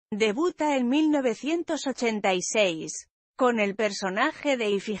Debuta en 1986, con el personaje de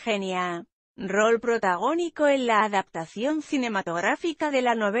Ifigenia, rol protagónico en la adaptación cinematográfica de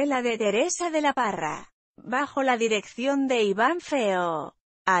la novela de Teresa de la Parra, bajo la dirección de Iván Feo.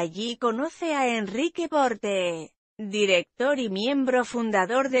 Allí conoce a Enrique Porte, director y miembro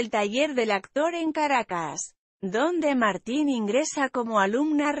fundador del Taller del Actor en Caracas, donde Martín ingresa como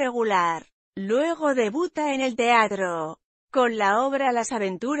alumna regular. Luego debuta en el teatro, con la obra Las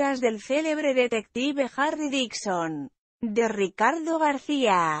aventuras del célebre detective Harry Dixon, de Ricardo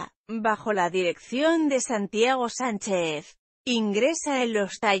García, bajo la dirección de Santiago Sánchez. Ingresa en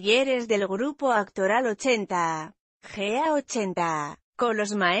los talleres del Grupo Actoral 80, GA 80, con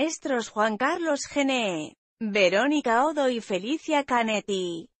los maestros Juan Carlos Gené, Verónica Odo y Felicia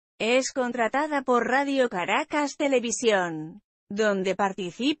Canetti. Es contratada por Radio Caracas Televisión, donde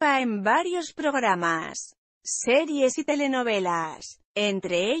participa en varios programas, series y telenovelas,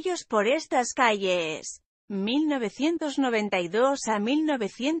 entre ellos Por estas calles, 1992 a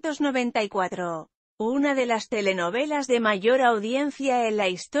 1994, una de las telenovelas de mayor audiencia en la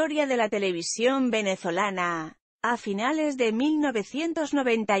historia de la televisión venezolana. A finales de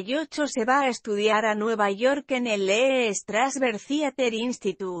 1998 se va a estudiar a Nueva York en el Lee Strasberg Theater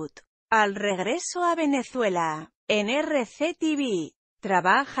Institute. Al regreso a Venezuela, en RCTV,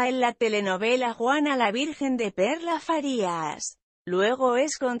 trabaja en la telenovela Juana la Virgen de Perla Farías. Luego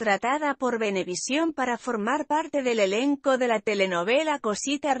es contratada por Venevisión para formar parte del elenco de la telenovela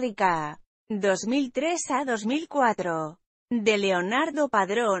Cosita Rica, 2003 a 2004, de Leonardo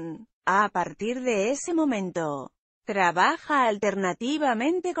Padrón. A partir de ese momento, trabaja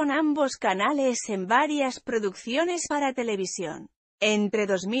alternativamente con ambos canales en varias producciones para televisión. Entre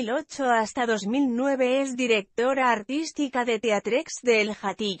 2008 hasta 2009 es directora artística de Teatrex de El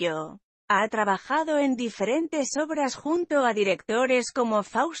Hatillo. Ha trabajado en diferentes obras junto a directores como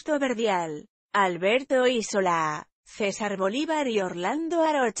Fausto Verdial, Alberto Isola, César Bolívar y Orlando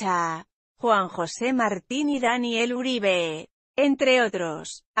Arocha, Juan José Martín y Daniel Uribe, entre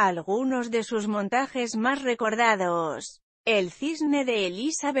otros. Algunos de sus montajes más recordados: El cisne de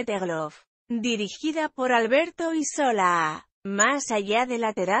Elizabeth Egloff, dirigida por Alberto Isola; Más allá de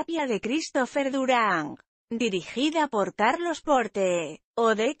la terapia de Christopher Durang, dirigida por Carlos Porte;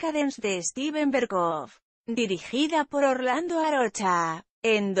 o Decadence de Steven Berkoff, dirigida por Orlando Arocha.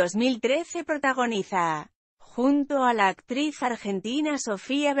 En 2013 protagoniza, junto a la actriz argentina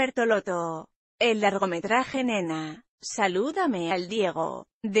Sofía Bertolotto, el largometraje Nena, Salúdame al Diego,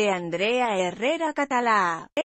 de Andrea Herrera Catalá.